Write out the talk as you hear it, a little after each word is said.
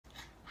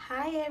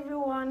Hi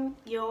everyone,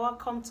 you're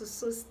welcome to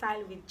Sew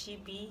Style with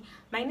GB.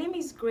 My name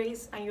is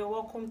Grace and you're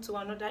welcome to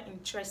another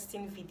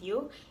interesting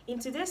video. In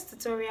today's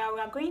tutorial,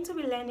 we are going to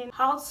be learning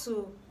how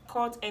to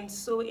cut and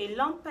sew a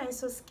long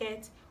pencil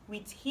skirt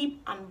with hip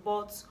and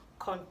butt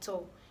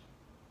contour.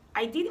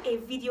 I did a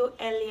video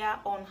earlier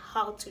on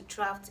how to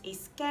draft a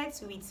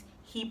skirt with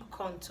hip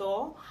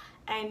contour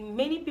and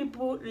many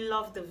people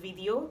loved the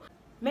video.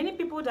 Many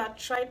people that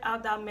tried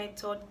out that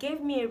method gave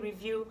me a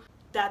review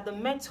that the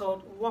method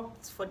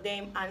worked for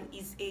them and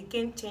is a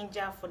game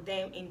changer for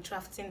them in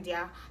drafting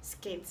their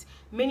skirts.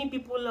 Many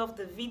people loved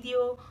the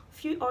video.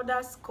 Few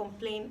others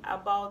complained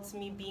about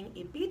me being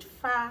a bit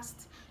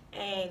fast,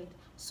 and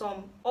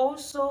some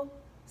also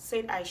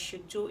said I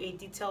should do a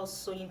detailed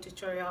sewing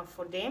tutorial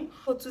for them.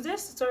 So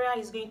today's tutorial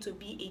is going to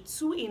be a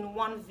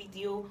two-in-one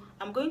video.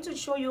 I'm going to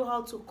show you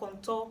how to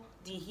contour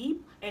the hip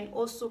and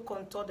also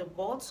contour the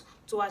butt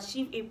to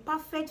achieve a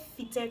perfect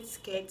fitted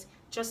skirt,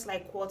 just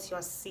like what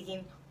you're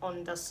seeing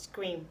on the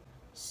screen.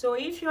 So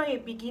if you're a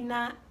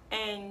beginner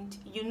and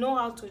you know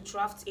how to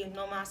draft a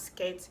normal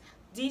skirt,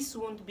 this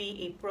won't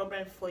be a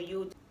problem for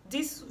you.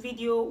 This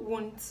video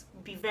won't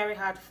be very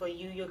hard for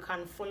you. You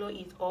can follow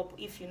it up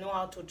if you know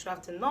how to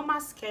draft a normal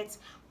skirt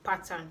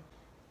pattern.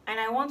 And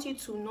I want you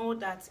to know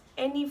that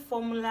any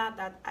formula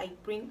that I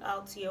bring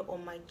out here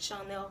on my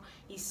channel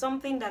is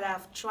something that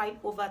I've tried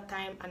over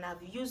time and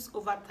I've used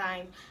over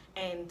time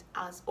and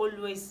has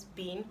always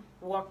been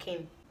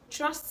working.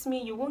 Trust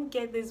me, you won't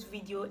get this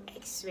video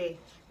elsewhere.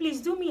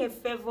 Please do me a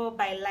favor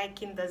by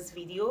liking this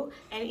video,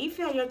 and if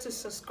you are here to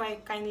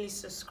subscribe, kindly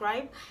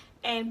subscribe.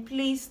 And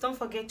please don't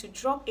forget to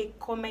drop a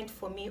comment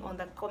for me on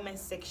the comment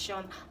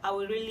section. I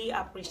will really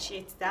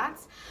appreciate that.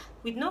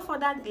 With no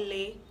further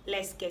delay,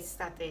 let's get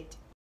started.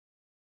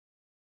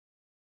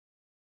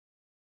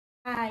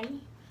 Hi.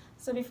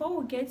 So before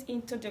we get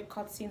into the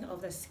cutting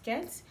of the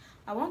skirt,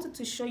 I wanted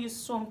to show you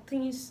some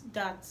things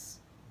that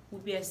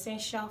would be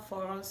essential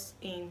for us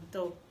in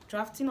the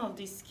drafting of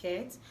this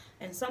skirt,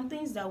 and some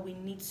things that we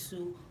need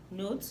to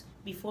note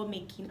before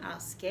making our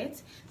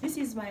skirt. This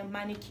is my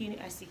mannequin,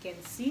 as you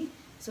can see.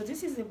 So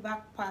this is the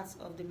back part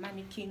of the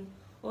mannequin.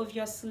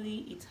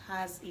 Obviously it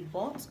has a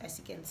butt, as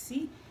you can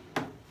see.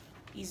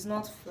 It's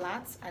not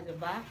flat at the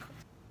back.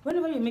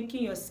 Whenever you're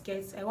making your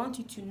skirts, I want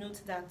you to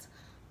note that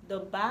the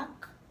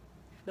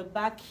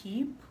back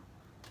hip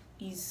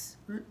is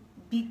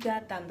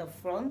bigger than the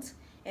front,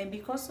 and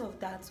because of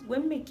that,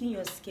 when making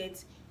your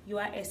skirt, you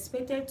are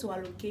expected to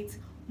allocate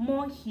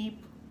more hip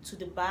to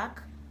the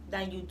back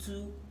than you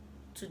do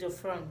to the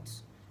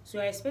front. So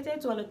you are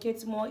expected to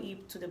allocate more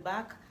hip to the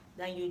back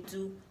than you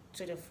do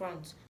to the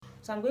front.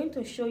 So I'm going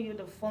to show you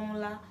the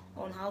formula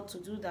on how to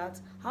do that,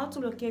 how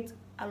to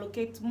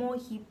allocate more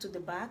hip to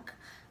the back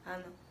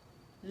and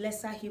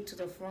lesser hip to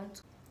the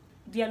front.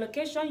 The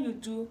allocation you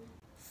do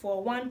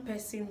for one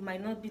person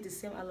might not be the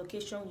same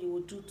allocation you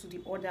will do to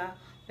the other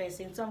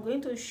person. So I'm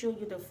going to show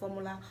you the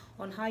formula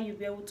on how you'll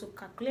be able to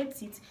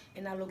calculate it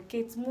and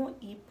allocate more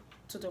hip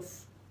to the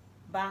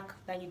back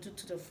than you do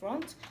to the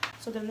front.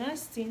 So the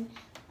next thing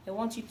I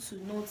want you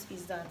to note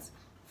is that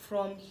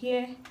from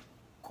here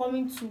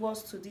coming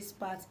towards to this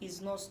part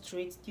is not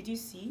straight. Did you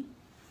see?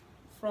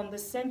 From the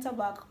center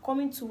back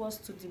coming towards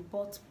to the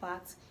butt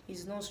part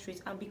is not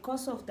straight, and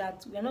because of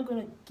that, we are not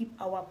going to keep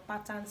our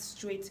pattern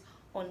straight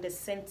on the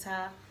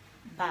center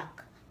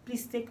back.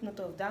 Please take note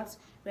of that.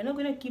 We're not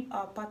going to keep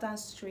our pattern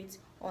straight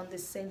on the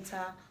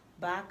center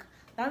back.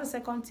 That's the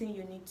second thing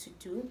you need to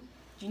do.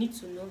 You need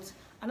to note.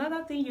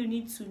 Another thing you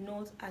need to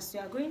note as you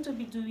are going to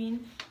be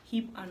doing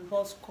hip and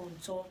butt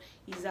contour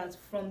is that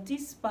from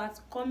this part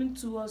coming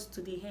towards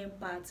to the hem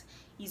part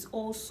is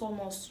also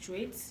not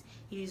straight.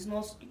 It is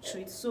not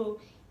straight. So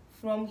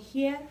from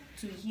here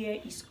to here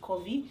is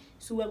curvy.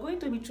 So we're going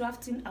to be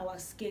drafting our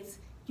skirts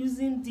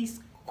using this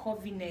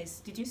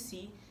curviness. Did you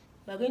see?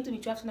 We are going to be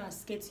drafting our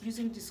skirts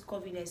using this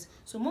curviness.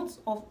 So most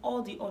of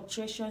all the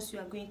alterations you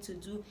are going to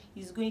do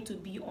is going to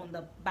be on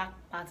the back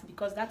part,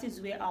 because that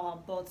is where our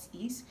butt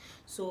is.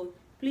 So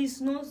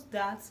please note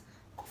that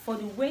for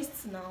the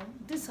waist now,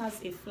 this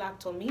has a flat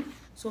tummy.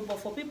 So but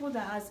for people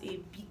that has a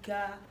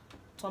bigger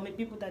tummy,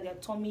 people that their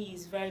tummy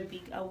is very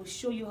big, I will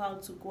show you how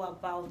to go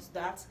about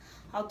that,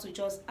 how to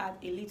just add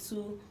a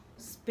little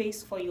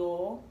space for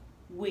your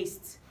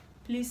waist.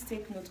 Please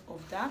take note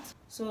of that.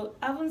 So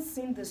having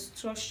seen the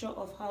structure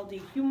of how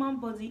the human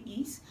body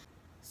is,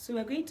 so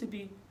we're going to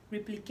be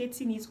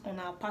replicating it on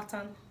our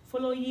pattern,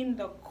 following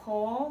the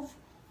curve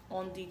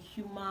on the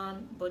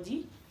human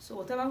body. So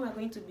whatever we're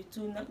going to be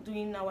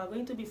doing now, we're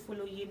going to be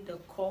following the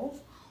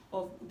curve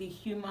of the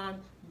human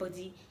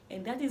body,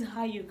 and that is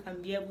how you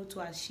can be able to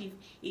achieve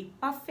a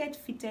perfect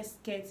fitted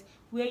skirt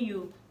where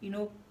you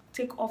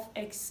take off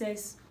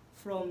excess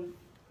from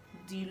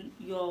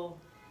your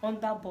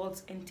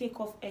underbutt and take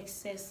off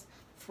excess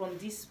from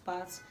this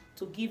part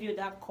to give you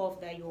that curve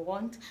that you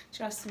want.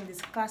 Trust me, this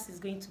class is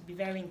going to be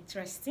very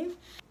interesting.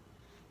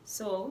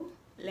 So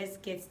let's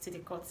get to the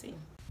cutting.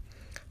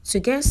 To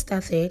get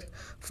started,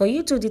 for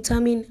you to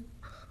determine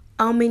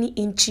how many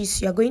inches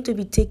you are going to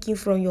be taking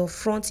from your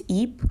front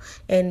hip,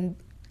 and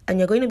and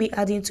you're going to be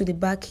adding to the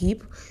back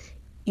hip,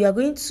 you are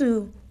going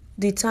to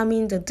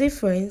determine the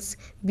difference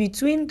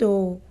between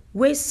the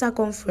waist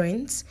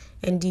circumference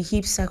and the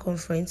hip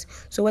circumference.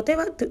 So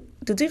whatever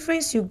the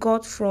difference you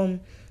got from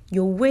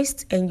your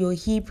waist and your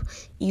hip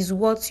is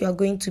what you are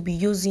going to be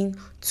using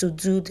to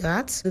do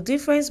that. The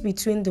difference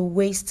between the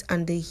waist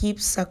and the hip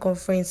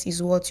circumference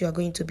is what you are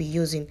going to be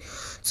using.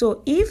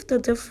 So if the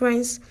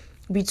difference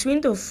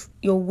between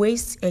your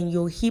waist and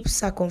your hip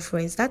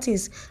circumference, that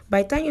is,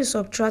 by the time you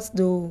subtract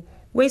the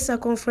waist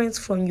circumference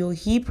from your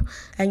hip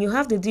and you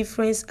have the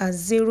difference as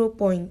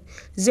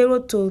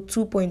 0.0 to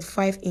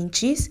 2.5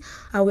 inches,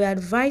 I will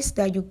advise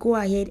that you go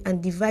ahead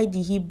and divide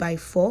the hip by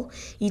 4.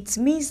 It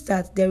means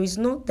that there is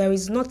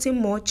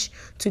nothing much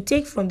to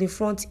take from the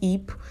front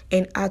hip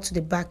and add to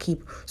the back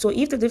hip. So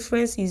if the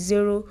difference is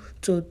 0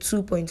 to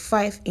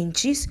 2.5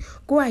 inches,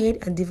 go ahead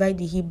and divide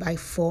the hip by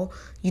 4.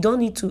 You don't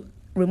need to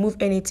remove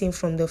anything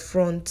from the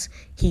front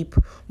hip.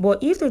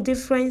 But if the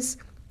difference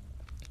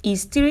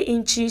is 3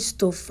 inches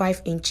to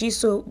 5 inches,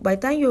 so by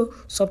the time you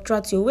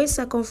subtract your waist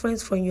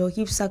circumference from your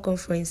hip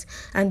circumference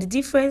and the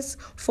difference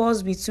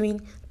falls between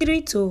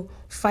 3 to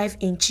 5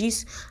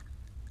 inches,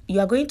 you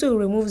are going to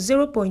remove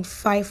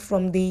 0.5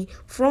 from the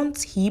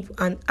front hip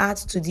and add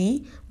to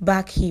the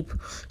back hip.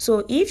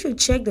 So if you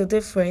check the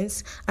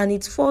difference and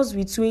it falls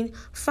between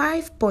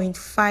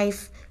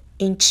 5.5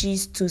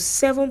 inches to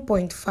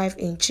 7.5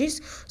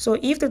 inches, so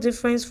if the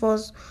difference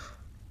falls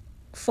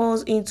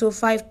into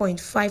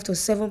 5.5 to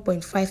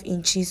 7.5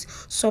 inches,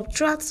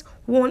 subtract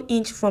 1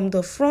 inch from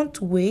the front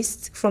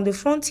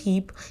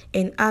hip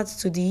and add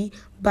to the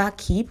back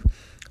hip.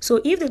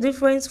 So if the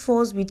difference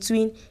falls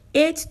between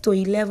 8 to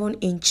 11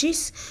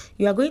 inches,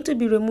 you are going to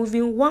be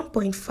removing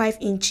 1.5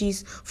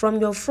 inches from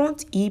your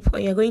front hip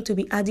and you're going to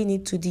be adding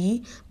it to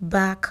the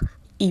back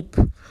hip.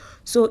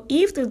 So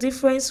if the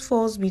difference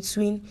falls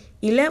between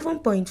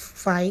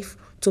 11.5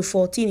 to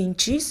 14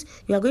 inches,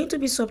 you are going to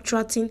be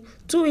subtracting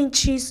 2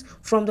 inches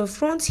from the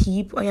front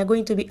hip and you're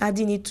going to be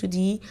adding it to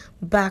the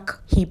back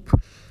hip.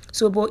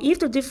 So, but if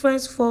the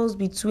difference falls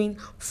between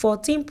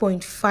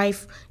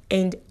 14.5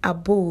 and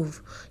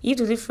above, if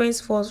the difference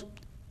falls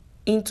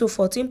into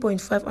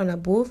 14.5 and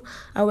above,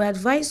 I will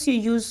advise you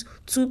use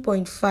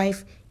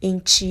 2.5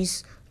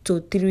 inches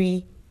to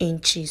 3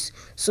 inches.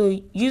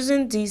 So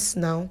using this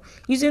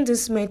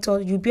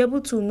method, you'll be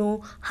able to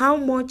know how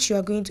much you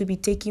are going to be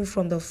taking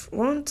from the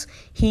front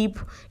hip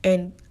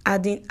and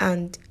adding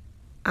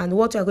and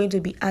what you are going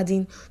to be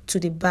adding to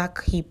the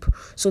back hip.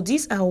 So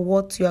these are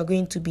what you are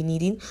going to be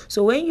needing.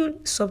 So when you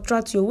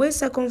subtract your waist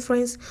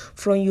circumference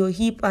from your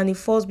hip and it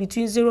falls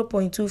between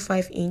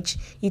 0.25 inch,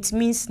 it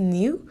means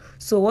new.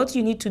 So what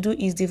you need to do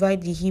is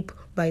divide the hip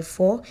by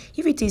 4.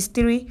 If it is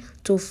 3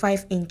 to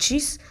 5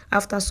 inches,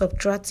 after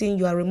subtracting,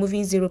 you are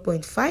removing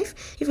 0.5.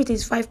 If it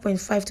is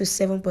 5.5 to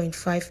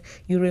 7.5,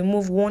 you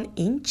remove 1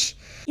 inch.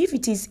 If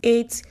it is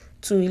 8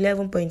 to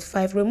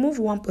 11.5, remove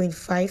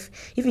 1.5.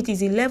 If it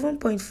is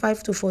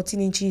 11.5 to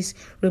 14 inches,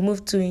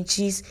 remove 2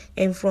 inches.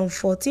 And from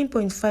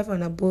 14.5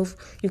 and above,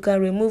 you can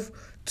remove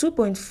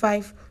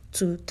 2.5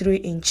 to 3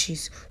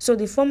 inches. So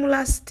the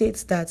formula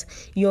states that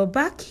your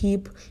back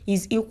hip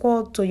is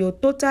equal to your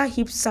total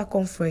hip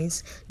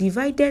circumference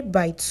divided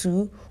by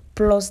 2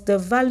 plus the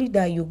value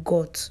that you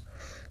got.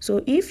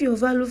 So if your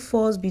value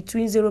falls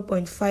between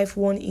 0.5,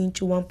 1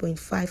 inch,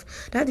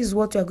 1.5, that is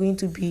what you are going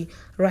to be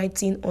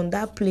writing on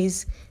that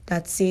place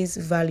that says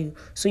value.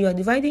 So you are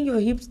dividing your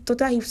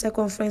total hip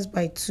circumference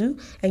by 2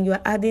 and you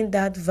are adding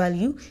that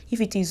value. If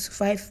it is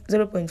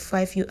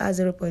 0.5, you add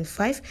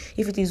 0.5.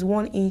 If it is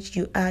 1 inch,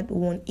 you add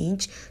 1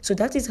 inch. So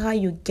that is how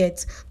you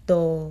get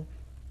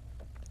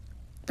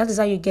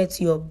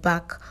your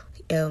back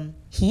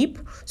hip.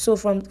 So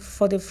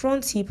for the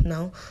front hip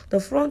now, the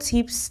front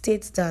hip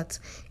states that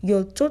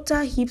your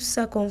total hip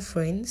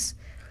circumference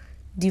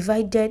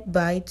divided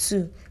by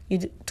 2,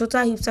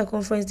 total hip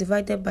circumference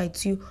divided by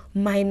 2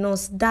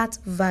 minus that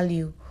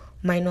value.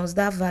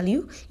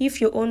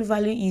 If your own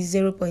value is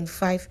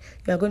 0.5,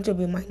 you are going to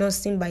be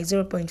minusing by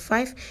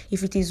 0.5.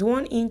 If it is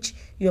 1 inch,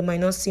 you are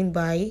minusing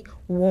by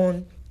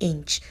 1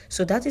 inch.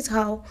 So that is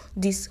how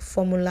this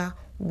formula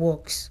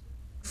works.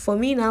 For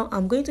me now,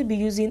 I'm going to be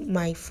using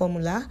my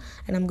formula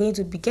and I'm going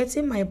to be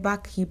getting my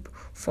back hip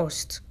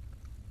first.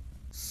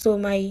 So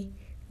my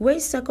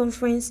waist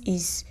circumference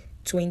is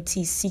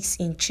 26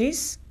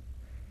 inches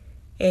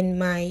and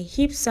my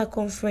hip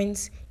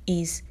circumference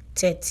is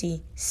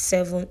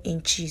 37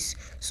 inches.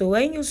 So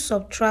when you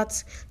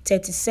subtract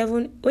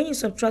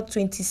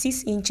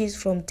 26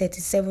 inches from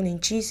 37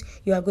 inches,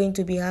 you are going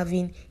to be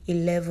having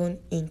 11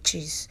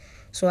 inches.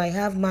 So I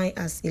have mine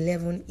as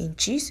 11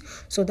 inches.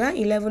 So that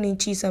 11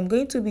 inches, I'm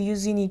going to be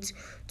using it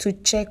to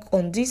check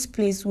on this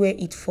place where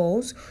it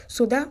falls.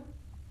 So that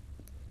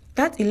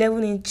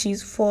 11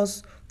 inches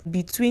falls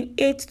between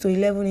 8 to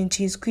 11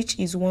 inches, which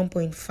is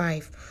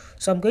 1.5.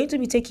 So I'm going to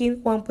be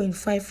taking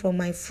 1.5 from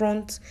my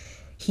front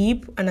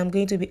hip and I'm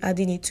going to be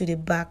adding it to the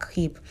back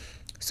hip.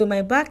 So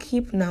my back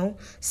hip now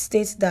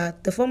states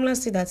that the formula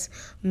states that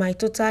my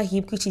total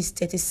hip, which is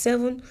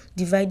 37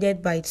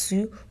 divided by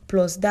 2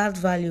 plus that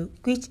value,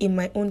 which in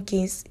my own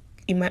case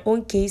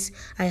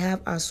I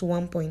have as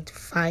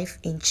 1.5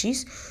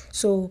 inches.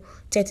 So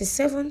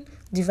 37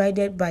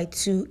 divided by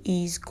 2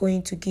 is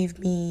going to give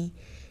me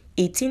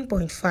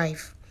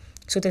 18.5.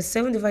 So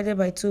 37 divided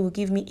by 2 will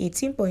give me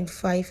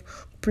 18.5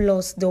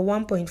 plus the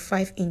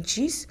 1.5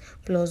 inches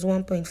plus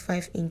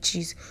 1.5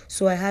 inches.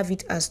 So I have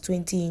it as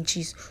 20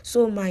 inches.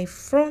 So my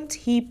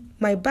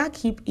back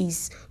hip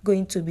is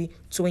going to be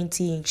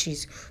 20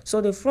 inches. So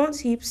the front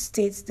hip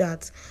states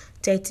that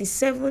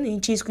 37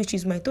 inches, which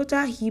is my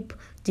total hip,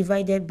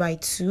 divided by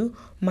 2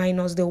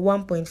 minus the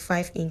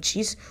 1.5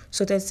 inches.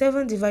 So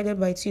 37 divided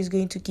by 2 is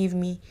going to give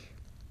me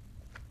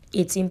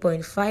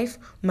 18.5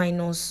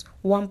 minus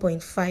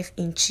 1.5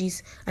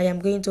 inches. I am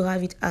going to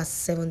have it as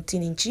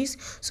 17 inches.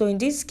 So in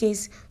this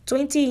case,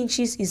 20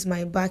 inches is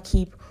my back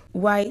hip,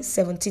 while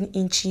 17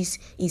 inches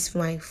is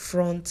my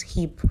front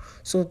hip.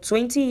 So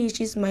 20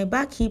 inches, my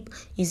back hip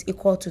is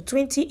equal to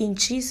 20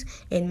 inches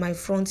and my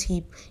front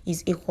hip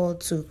is equal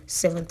to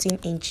 17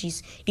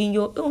 inches. In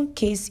your own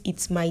case,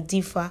 it might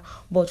differ,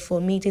 but for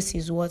me, this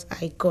is what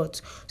I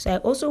got. So I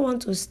also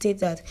want to state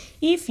that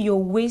if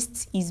your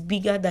waist is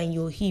bigger than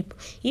your hip,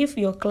 if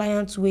your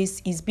client's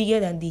waist is bigger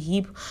than the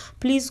hip,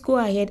 please go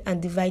ahead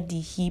and divide the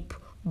hip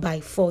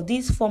by 4.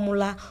 This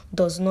formula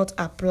does not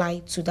apply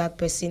to that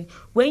person.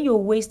 When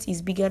your waist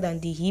is bigger than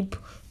the hip,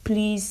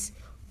 please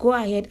go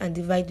ahead and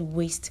divide the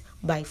waist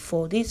by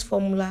 4. This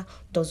formula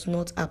does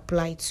not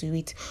apply to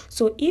it.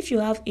 So if you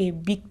have a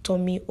big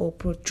tummy or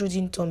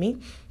protruding tummy,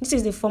 this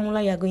is the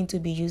formula you are going to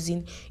be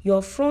using.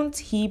 Your front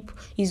hip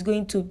is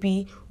going to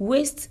be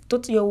your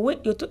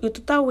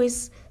total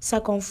waist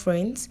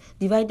circumference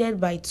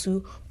divided by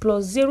 2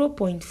 plus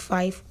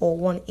 0.5 or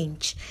 1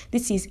 inch.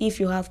 This is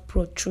if you have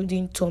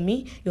protruding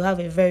tummy, you have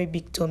a very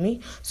big tummy.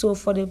 So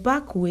for the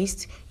back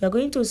waist, you are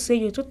going to say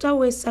your total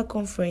waist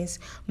circumference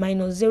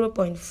minus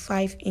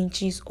 0.5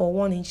 inches or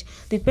 1 inch,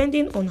 depending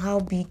on how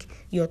big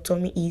your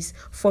tummy is.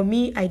 For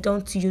me, I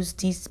don't use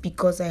this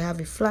because I have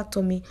a flat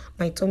tummy.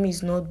 My tummy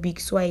is not big,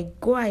 so I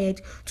go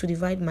ahead to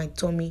divide my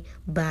tummy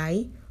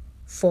by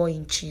 4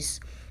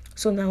 inches.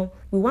 So now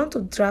we want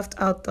to draft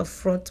out the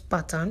front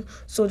pattern.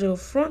 So the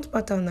front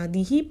pattern at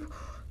the hip,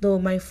 though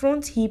my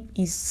front hip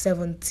is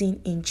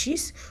 17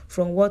 inches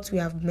from what we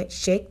have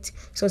checked.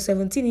 So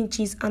 17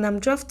 inches, and I'm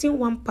drafting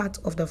one part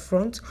of the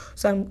front.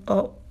 So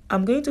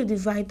I'm going to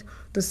divide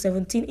the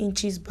 17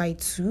 inches by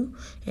 2,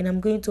 and I'm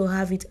going to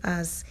have it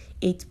as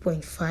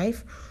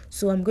 8.5.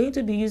 So I'm going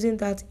to be using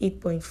that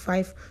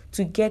 8.5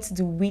 to get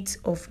the width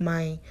of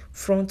my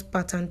front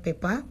pattern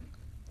paper.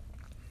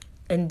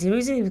 And the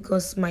reason is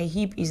because my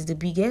hip is the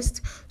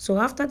biggest. So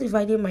after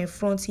dividing my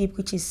front hip,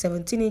 which is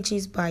 17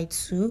 inches by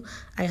 2,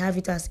 I have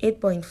it as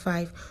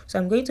 8.5. So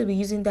I'm going to be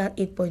using that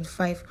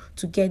 8.5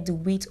 to get the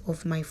width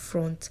of my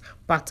front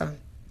pattern.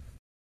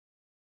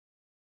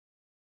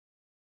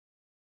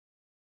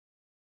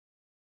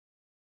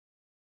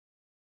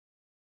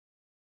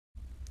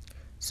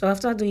 So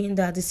after doing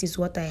that, this is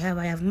what I have.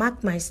 I have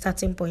marked my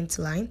starting point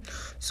line.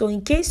 So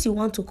in case you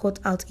want to cut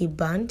out a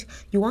band,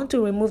 you want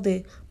to remove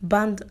the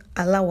band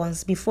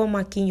allowance before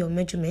marking your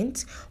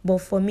measurement. But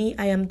for me,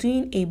 I am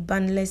doing a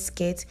bandless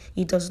skirt.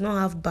 It does not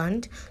have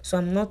band, so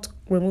I'm not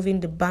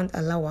removing the band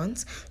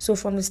allowance. So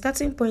from the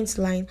starting point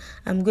line,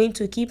 I'm going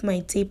to keep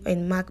my tape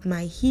and mark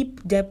my hip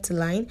depth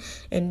line,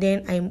 and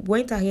then I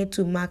went ahead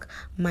to mark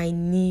my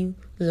knee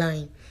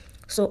line.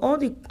 So all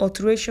the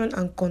alteration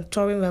and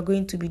contouring we are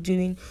going to be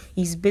doing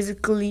is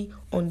basically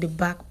on the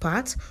back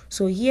part.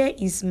 So here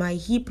is my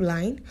hip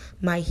line,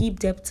 my hip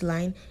depth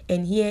line,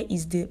 and here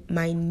is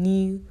my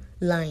knee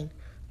line.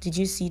 Did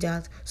you see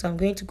that? So I'm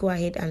going to go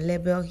ahead and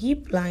label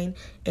hip line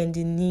and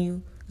the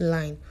knee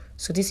line.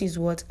 So this is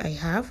what I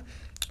have.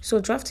 So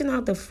drafting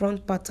out the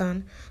front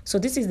pattern. So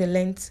this is the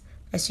length.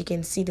 As you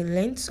can see, the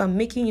length. So I'm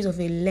making use of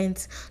the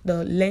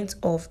length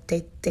of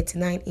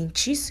 39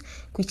 inches,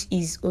 which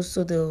is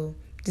also the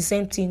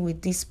same thing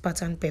with this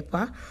pattern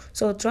paper.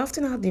 So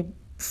drafting out the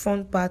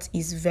front part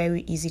is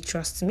very easy,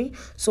 trust me.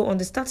 So on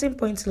the starting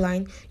point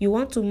line, you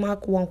want to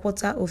mark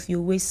 1/4 of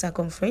your waist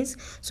circumference.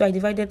 So I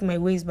divided my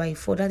waist by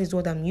 4. That is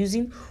what I'm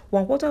using,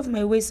 1/4 of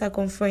my waist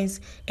circumference,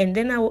 and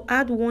then I will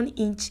add 1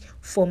 inch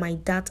for my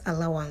dart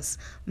allowance.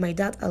 My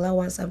dart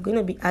allowance, I'm going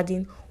to be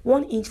adding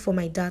 1 inch for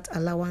my dart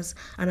allowance,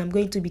 and I'm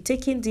going to be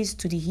taking this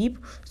to the hip.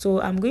 So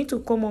I'm going to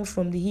come up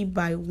from the hip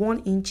by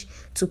 1 inch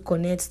to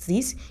connect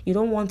this. You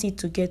don't want it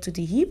to get to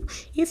the hip.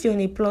 If you're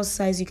in a plus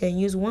size, you can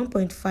use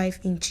 1.5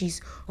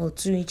 inches or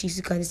 2 inches.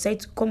 You can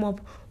decide to come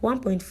up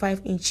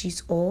 1.5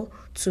 inches or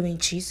 2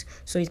 inches.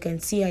 So you can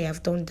see I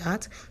have done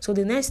that. So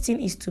the next thing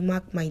is to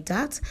mark my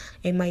dart,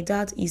 and my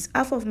dart is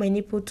half of my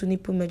nipple to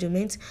nipple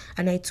measurement,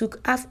 and I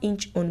took 1/2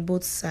 inch on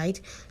both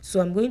sides.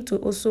 So I'm going to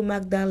also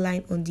mark that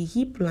line on the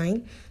hip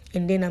line,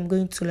 and then I'm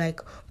going to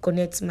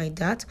connect my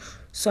dart.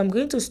 So I'm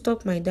going to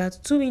stop my dart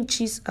 2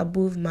 inches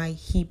above my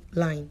hip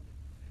line.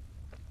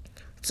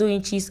 2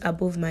 inches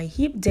above my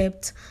hip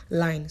depth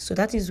line. So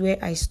that is where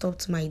I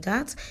stopped my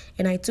dart,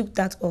 and I took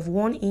that of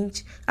 1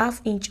 inch,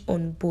 half inch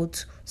on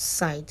both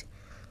sides.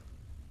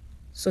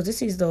 So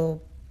this is the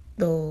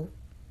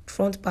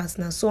front part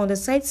now. So on the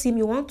side seam,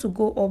 you want to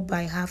go up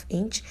by half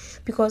inch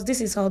because this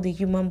is how the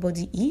human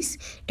body is,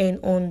 and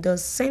on the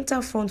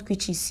center front,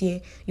 which is here,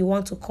 you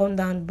want to come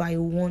down by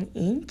 1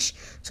 inch.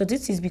 So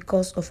this is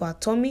because of our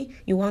tummy.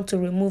 You want to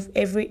remove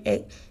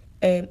every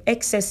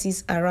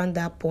excesses around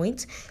that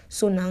point.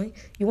 So now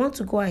you want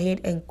to go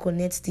ahead and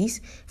connect this.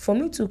 For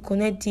me to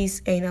connect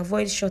this and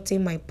avoid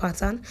shorting my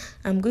pattern,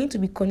 I'm going to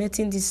be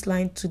connecting this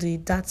line to the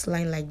dart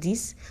line like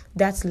this,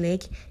 that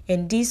leg,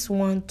 and this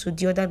one to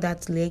the other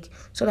dart leg,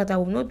 so that I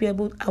will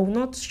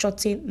not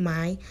shorten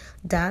my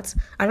dart.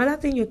 Another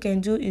thing you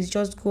can do is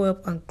just go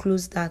up and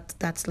close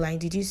that line.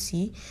 Did you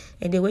see?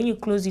 And then when you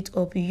close it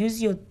up, you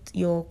use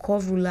your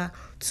curve ruler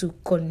to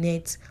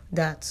connect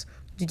that.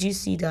 Did you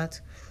see that?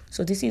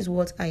 So this is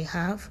what I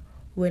have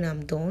when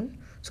I'm done.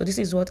 So this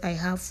is what I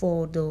have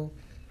for the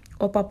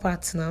upper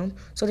part now.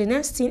 So the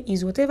next thing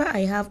is whatever I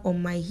have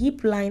on my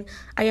hip line,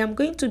 I am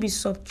going to be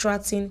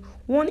subtracting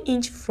 1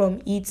 inch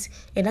from it,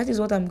 and that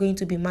is what I'm going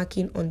to be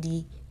marking on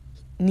the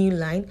knee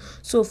line.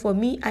 So for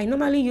me, I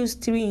normally use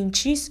 3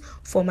 inches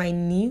for my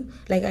knee.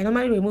 Like I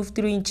normally remove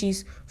 3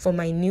 inches for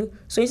my knee.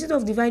 So instead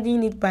of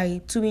dividing it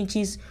by 2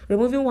 inches,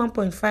 removing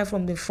 1.5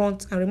 from the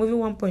front and removing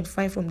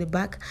 1.5 from the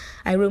back,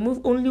 I remove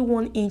only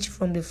 1 inch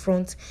from the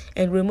front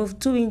and remove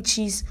 2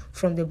 inches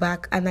from the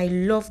back, and I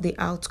love the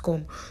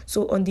outcome.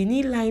 So on the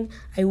knee line,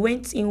 I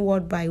went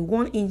inward by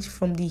 1 inch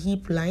from the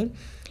hip line,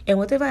 and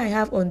whatever I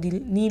have on the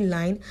knee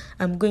line,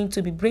 I'm going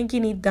to be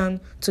bringing it down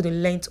to the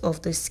length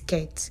of the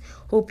skirt.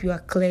 Hope you are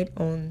clear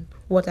on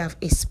what I've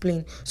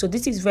explained. So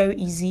this is very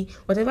easy.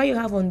 Whatever you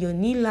have on your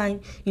knee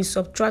line, you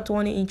subtract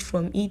 1 inch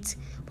from it.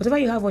 Whatever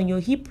you have on your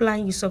hip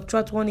line, you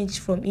subtract 1 inch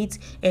from it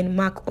and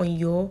mark on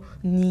your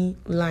knee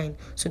line.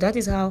 So that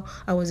is how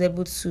I was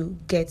able to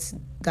get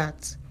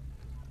that.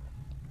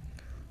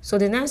 So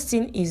the next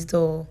thing is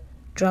the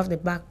draft the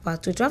back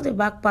part. To draft the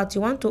back part,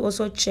 you want to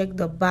also check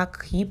the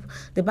back hip.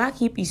 The back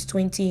hip is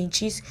 20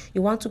 inches.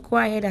 You want to go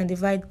ahead and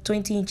divide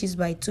 20 inches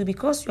by 2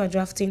 because you are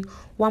drafting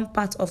one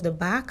part of the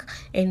back,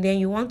 and then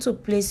you want to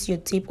place your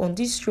tape on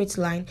this straight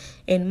line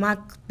and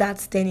mark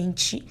that 10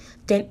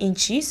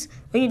 inches.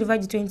 When you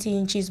divide the 20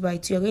 inches by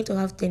 2, you're going to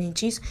have 10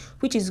 inches,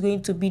 which is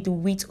going to be the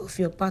width of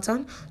your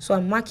pattern. So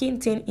I'm marking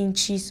 10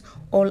 inches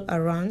all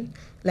around.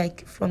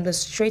 Like from the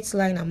straight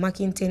line, I'm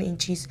marking 10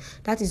 inches.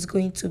 That is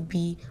going to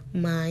be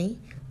my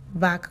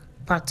back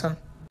pattern.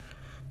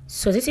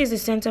 So this is the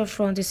center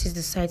front, this is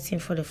the side seam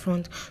for the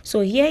front.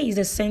 So here is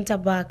the center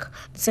back.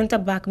 The center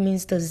back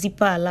means the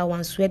zipper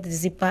allowance, where the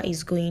zipper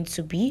is going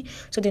to be.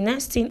 So the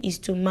next thing is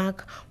to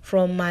mark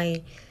from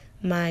my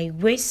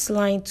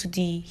waistline to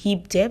the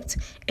hip depth,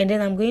 and then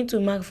I'm going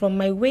to mark from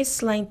my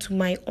waistline to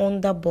my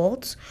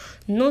underbutt.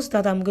 Note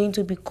that I'm going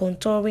to be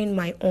contouring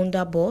my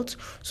underbutt,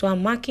 so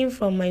I'm marking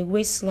from my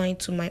waistline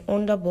to my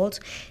underbutt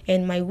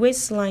and my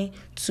waistline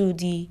to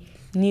the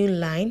new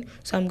line.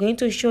 So I'm going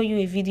to show you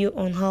a video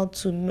on how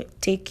to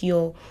take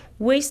your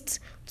waist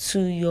to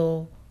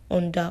your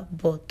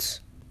underbutt.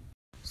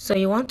 So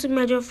you want to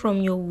measure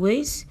from your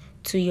waist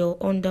to your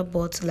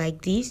underbutt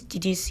like this.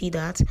 Did you see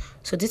that?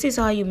 So this is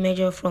how you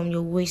measure from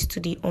your waist to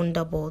the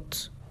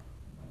underbutt.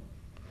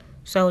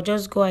 So I'll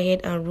just go ahead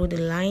and rule the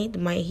line,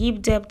 my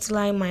hip depth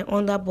line, my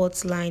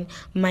underbutt line,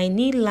 my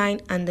knee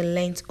line, and the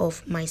length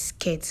of my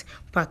skirt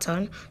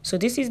pattern. So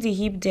this is the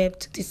hip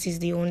depth, this is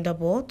the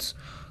underbutt,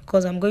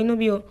 because I'm going to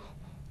be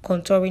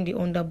contouring the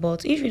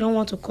underbutt. If you don't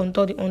want to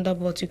contour the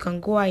underbutt, you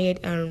can go ahead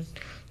and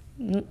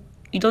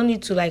you don't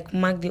need to like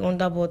mark the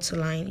underbutt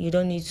line. You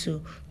don't need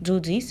to do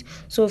this.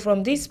 So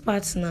from this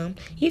part now,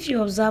 if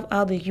you observe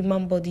how the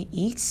human body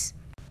is,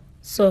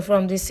 so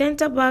from the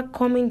center back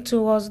coming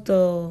towards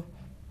the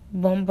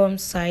bum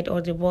side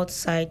or the butt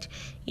side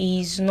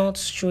is not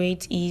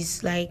straight,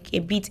 is like a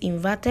bit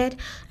inverted,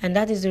 and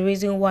that is the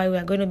reason why we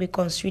are going to be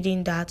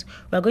considering that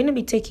we are going to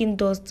be taking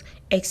those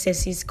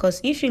excesses,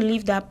 because if you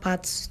leave that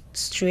part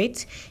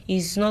straight,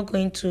 it's not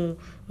going to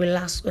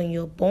relax on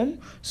your bum.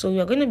 So we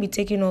are going to be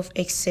taking off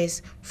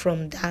excess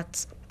from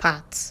that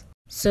part.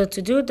 So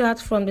to do that,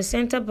 from the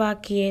center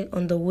back here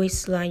on the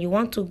waistline, you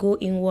want to go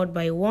inward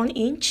by 1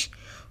 inch.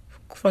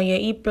 From your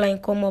hip line,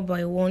 come up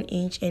by 1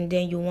 inch, and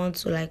then you want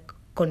to like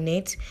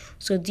connect.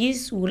 So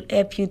this will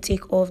help you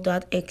take off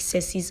that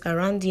excesses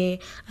around there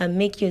and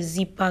make your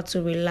zipper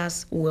to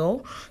relax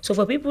well. So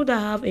for people that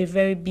have a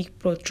very big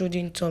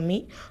protruding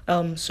tummy,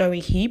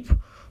 hip,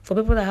 for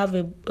people that have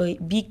a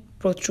big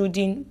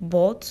protruding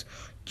butt,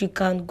 you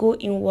can go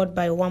inward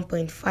by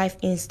 1.5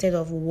 instead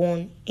of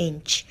 1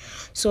 inch.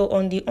 So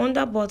on the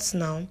underbutt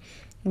now,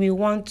 we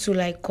want to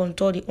like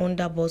contour the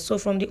underbutt. So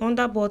from the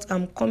underbutt,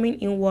 I'm coming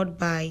inward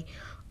by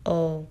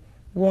 1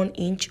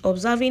 inch,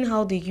 observing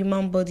how the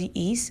human body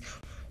is.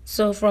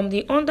 So from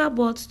the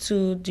underbutt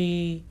to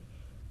the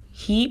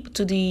hip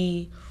to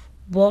the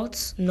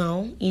but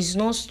now it's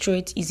not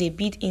straight, it's a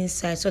bit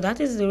inside, so that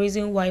is the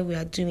reason why we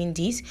are doing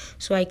this.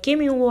 So I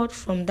came inward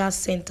from that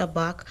center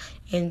back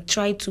and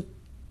tried to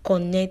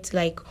connect,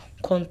 like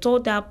contour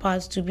that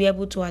part to be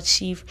able to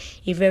achieve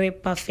a very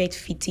perfect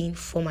fitting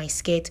for my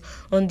skirt.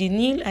 On the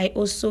knee, I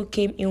also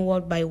came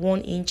inward by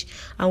 1 inch,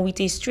 and with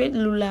a straight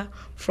ruler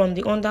from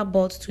the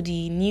underbutt to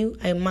the knee,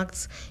 I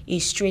marked a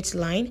straight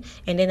line,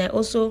 and then I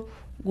also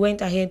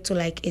went ahead to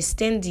like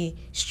extend the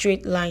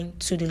straight line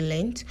to the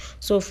length.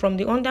 So from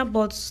the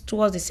underbutt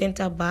towards the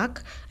center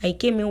back, I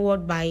came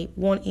inward by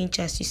 1 inch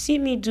as you see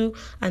me do,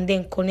 and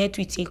then connect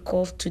with a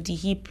curve to the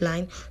hip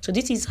line. So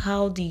this is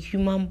how the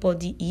human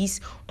body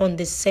is on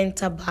the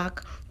center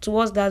back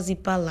towards that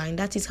zipper line.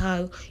 That is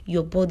how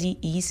your body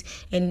is,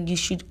 and you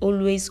should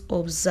always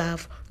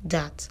observe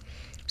that.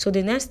 So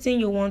the next thing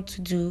you want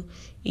to do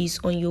is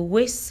on your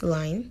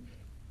waistline,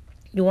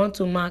 you want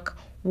to mark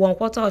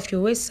 1/4 of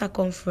your waist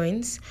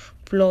circumference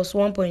plus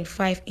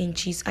 1.5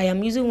 inches. I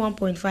am using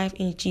 1.5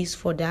 inches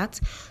for that.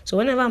 So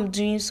whenever I'm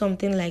doing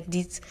something like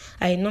this,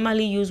 I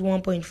normally use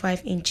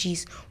 1.5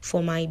 inches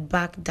for my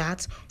back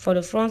dart. For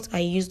the front, I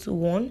used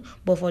 1,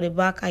 but for the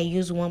back, I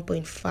used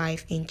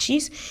 1.5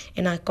 inches,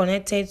 and I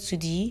connected to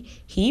the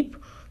hip.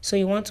 So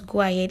you want to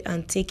go ahead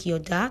and take your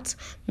dart,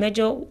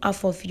 measure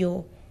half of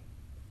your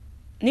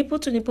nipple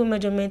to nipple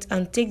measurement,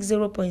 and take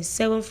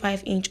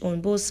 0.75 inch on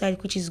both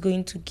sides, which is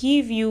going to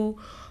give you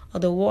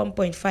the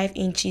 1.5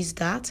 inches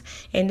dart.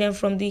 And then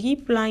from the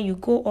hip line, you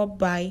go up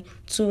by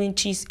 2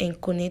 inches and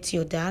connect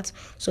your dart.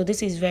 So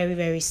this is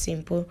very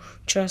simple.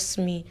 Trust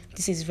me,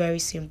 this is very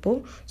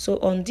simple. So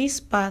on this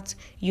part,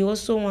 you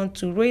also want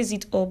to raise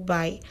it up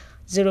by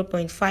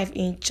 0.5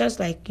 inch, just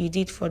like you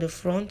did for the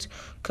front,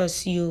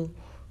 because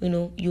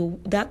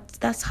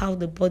that's how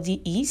the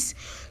body is.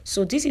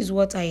 So this is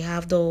what I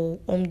have.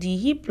 Though on the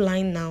hip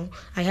line now,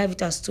 I have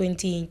it as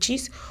 20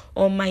 inches.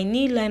 On my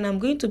knee line, I'm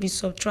going to be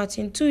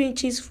subtracting 2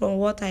 inches from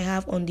what I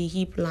have on the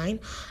hip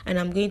line, and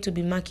I'm going to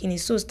be marking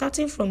it. So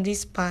starting from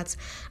this part,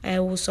 I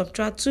will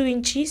subtract 2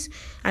 inches,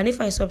 and if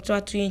I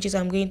subtract 2 inches,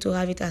 I'm going to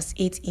have it as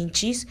 8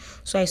 inches.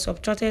 So I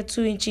subtracted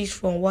 2 inches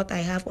from what I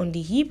have on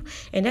the hip,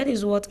 and that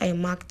is what I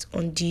marked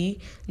on the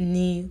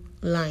knee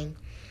line.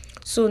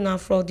 So now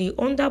for the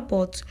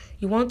underbutt,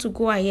 you want to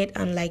go ahead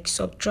and like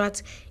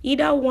subtract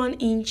either 1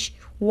 inch,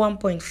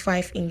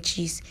 1.5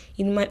 inches.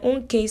 In my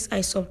own case, I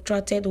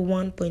subtracted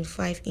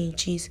 1.5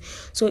 inches.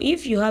 So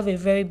if you have a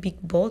very big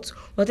butt,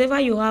 whatever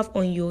you have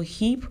on your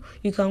hip,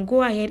 you can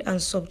go ahead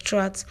and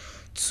subtract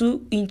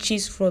 2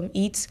 inches from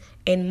it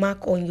and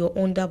mark on your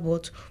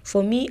underbutt.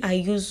 For me, I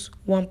use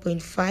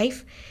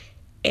 1.5,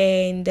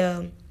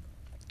 and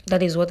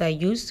that is what I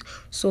used.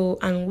 So,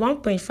 and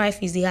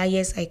 1.5 is the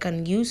highest I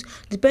can use.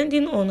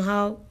 Depending on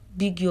how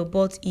big your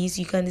butt is,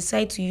 you can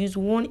decide to use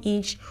 1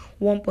 inch,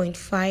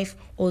 1.5,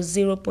 or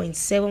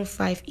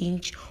 0.75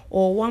 inch,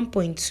 or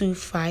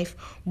 1.25.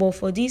 But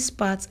for this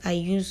part, I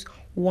use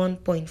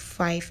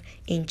 1.5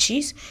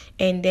 inches.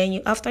 And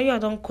then after you are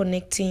done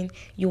connecting,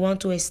 you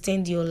want to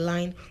extend your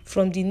line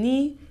from the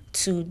knee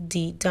to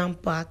the down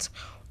part.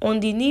 On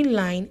the knee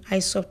line, I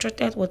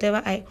subtracted what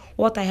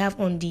I have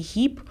on the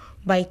hip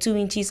by 2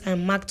 inches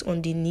and marked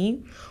on the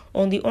knee.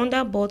 On the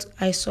underbutt,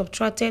 I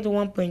subtracted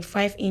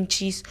 1.5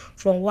 inches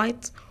from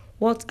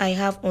what I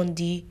have on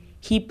the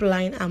hip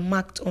line and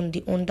marked on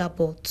the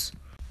underbutt.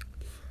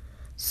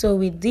 So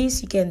with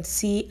this, you can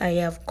see I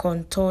have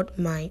contoured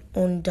my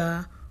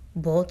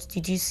underbutt.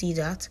 Did you see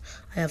that?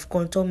 I have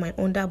contoured my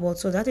underbutt.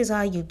 So that is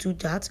how you do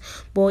that.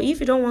 But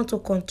if you don't want to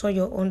contour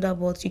your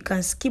underbutt, you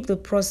can skip the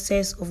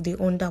process of the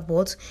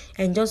underbutt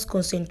and just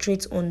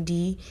concentrate on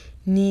the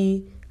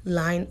knee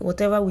line,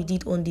 whatever we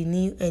did on the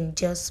knee, and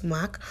just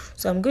mark.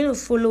 So I'm going to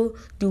follow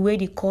the way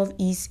the curve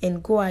is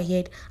and go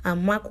ahead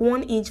and mark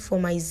 1 inch for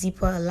my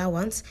zipper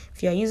allowance.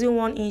 If you are using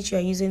 1 inch, you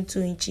are using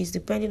 2 inches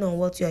depending on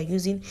what you are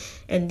using,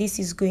 and this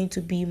is going to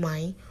be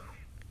my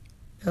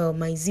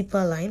my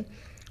zipper line.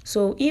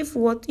 So if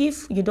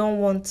you don't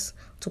want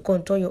to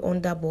contour your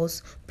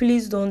underbutt,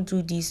 please don't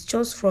do this.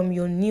 Just from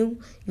your knee,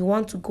 you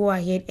want to go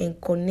ahead and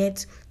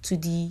connect to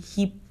the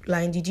hip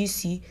line. Did you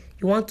see?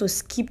 You want to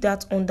skip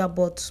that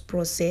underbutt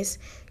process.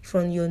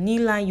 From your knee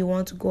line, you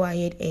want to go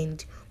ahead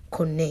and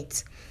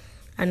connect.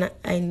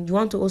 And you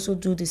want to also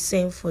do the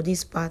same for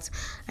this part.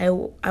 I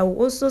will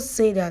also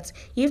say that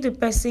if the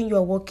person you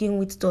are working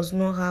with does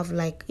not have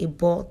like a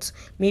butt,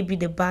 maybe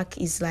the back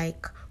is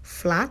like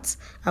flat,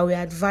 I will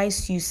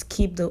advise you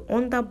skip the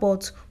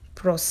underbutt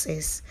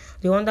process.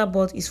 The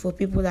underbutt is for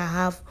people that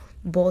have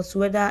butts,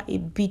 whether a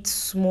bit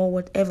small,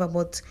 whatever,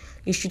 but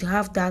you should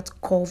have that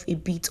curve a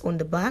bit on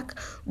the back.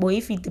 But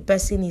if the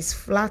person is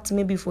flat,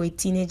 maybe for a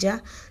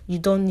teenager, you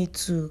don't need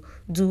to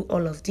do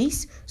all of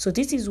this. So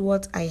this is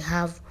what I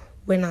have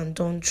when I'm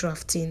done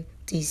drafting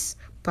this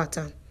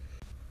pattern.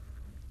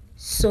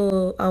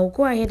 So I'll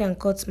go ahead and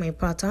cut my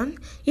pattern.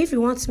 If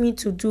you want me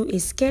to do a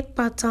skirt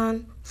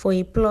pattern for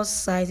a plus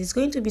size, it's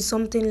going to be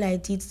something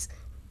like this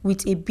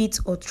with a bit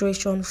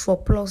alteration for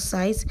plus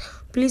size,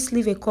 please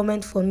leave a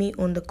comment for me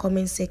on the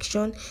comment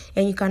section,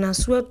 and you can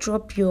as well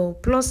drop your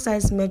plus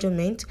size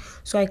measurement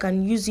so I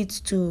can use it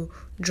to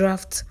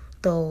draft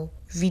the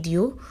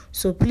video.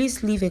 So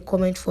please leave a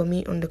comment for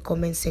me on the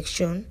comment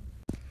section,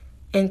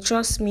 and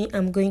trust me,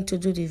 I'm going to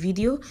do the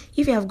video.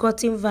 If you have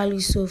gotten value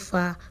so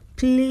far,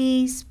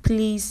 please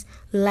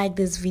like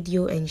this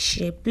video and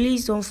share.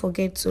 Please don't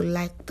forget to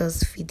like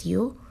this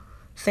video.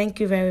 Thank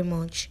you very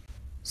much.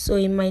 So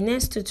in my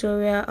next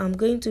tutorial, I'm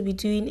going to be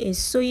doing a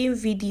sewing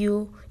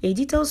video, a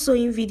detailed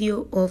sewing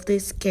video of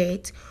this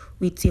skirt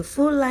with a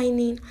full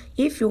lining.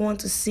 If you want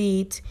to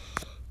see it,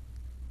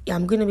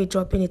 I'm going to be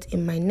dropping it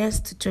in my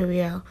next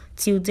tutorial.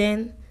 Till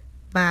then,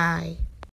 bye.